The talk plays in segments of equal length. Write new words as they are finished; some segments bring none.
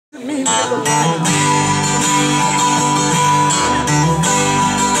I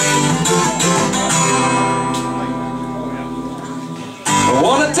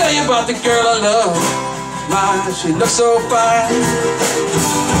wanna tell you about the girl I love. My, she looks so fine.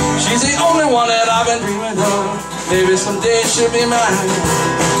 She's the only one that I've been dreaming of. Maybe someday she'll be mine.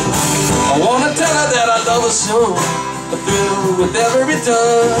 I wanna tell her that I love her so, I thrill with every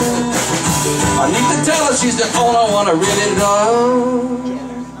touch. I need to tell her she's the only one I really love.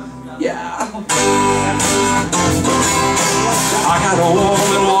 Yeah. I got a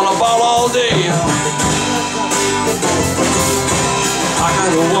woman wanna ball all day. I got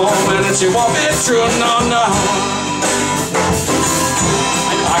a woman and she won't be true, no, no.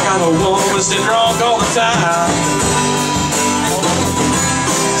 I got a woman still drunk all the time.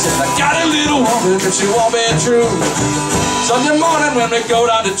 Said I got a little woman and she won't be true. Sunday morning when we go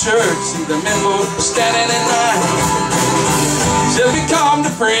down to church, see the men both standing in line. Said we come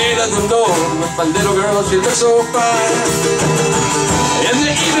to pray to the Lord with my little girl, she looks so fine. In the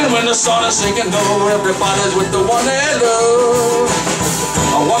evening when the sun is sinking low, everybody's with the one they love.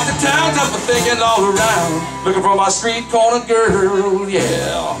 I walk the town up and thinking all around, looking for my street corner girl,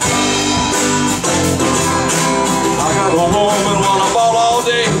 yeah. I got a woman wanna ball all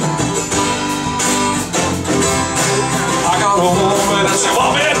day. I got a woman and she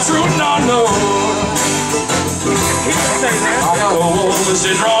won't be true, no, no. I got a woman,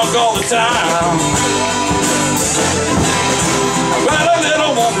 she's drunk all the time. I got a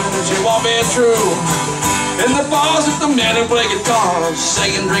little woman and she won't be true. In the bars with the men who play guitars,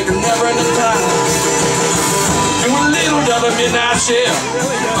 singing, drinking, never ending time. Do a little double midnight shift,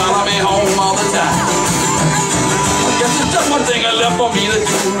 follow me home all the time. I guess there's just one thing left for me to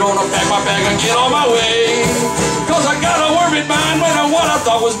do. Gonna pack my bag and get on my way. Cause I got a worried mind when what I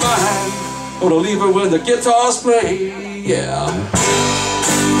thought was mine. Gonna leave her when the guitars play, yeah.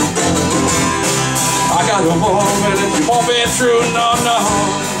 I got a woman and she won't be true, no, no.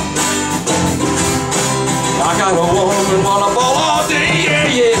 I got a woman wanna ball all day, yeah,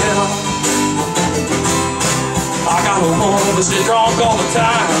 yeah. I got a woman that's drunk all the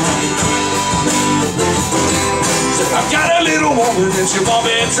time. Said I got a little woman and she won't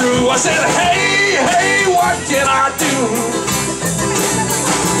be true. I said, hey, hey, what can I do?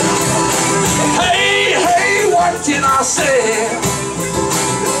 Hey, hey, what can I say?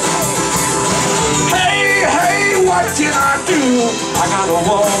 Hey, hey, what can I do? I got a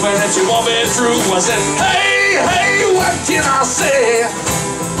woman and she won't be true. I said, hey, hey, what can I say?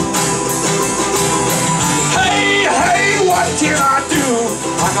 Hey, hey, what can I do?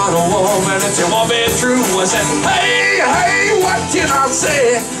 I got a woman and she won't be true. I said, hey, hey, what can I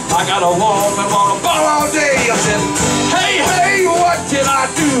say? I got a woman wanna ball all day. I said, hey, hey, what can I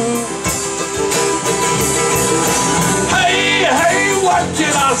do? Hey, hey, what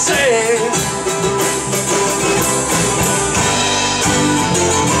can I say?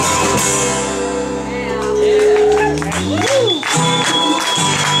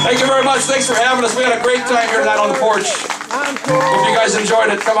 Thank you very much. Thanks for having us. We had a great time here tonight on the porch. Hope you guys enjoyed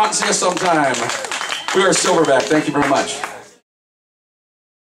it. Come out and see us sometime. We are Silverback. Thank you very much.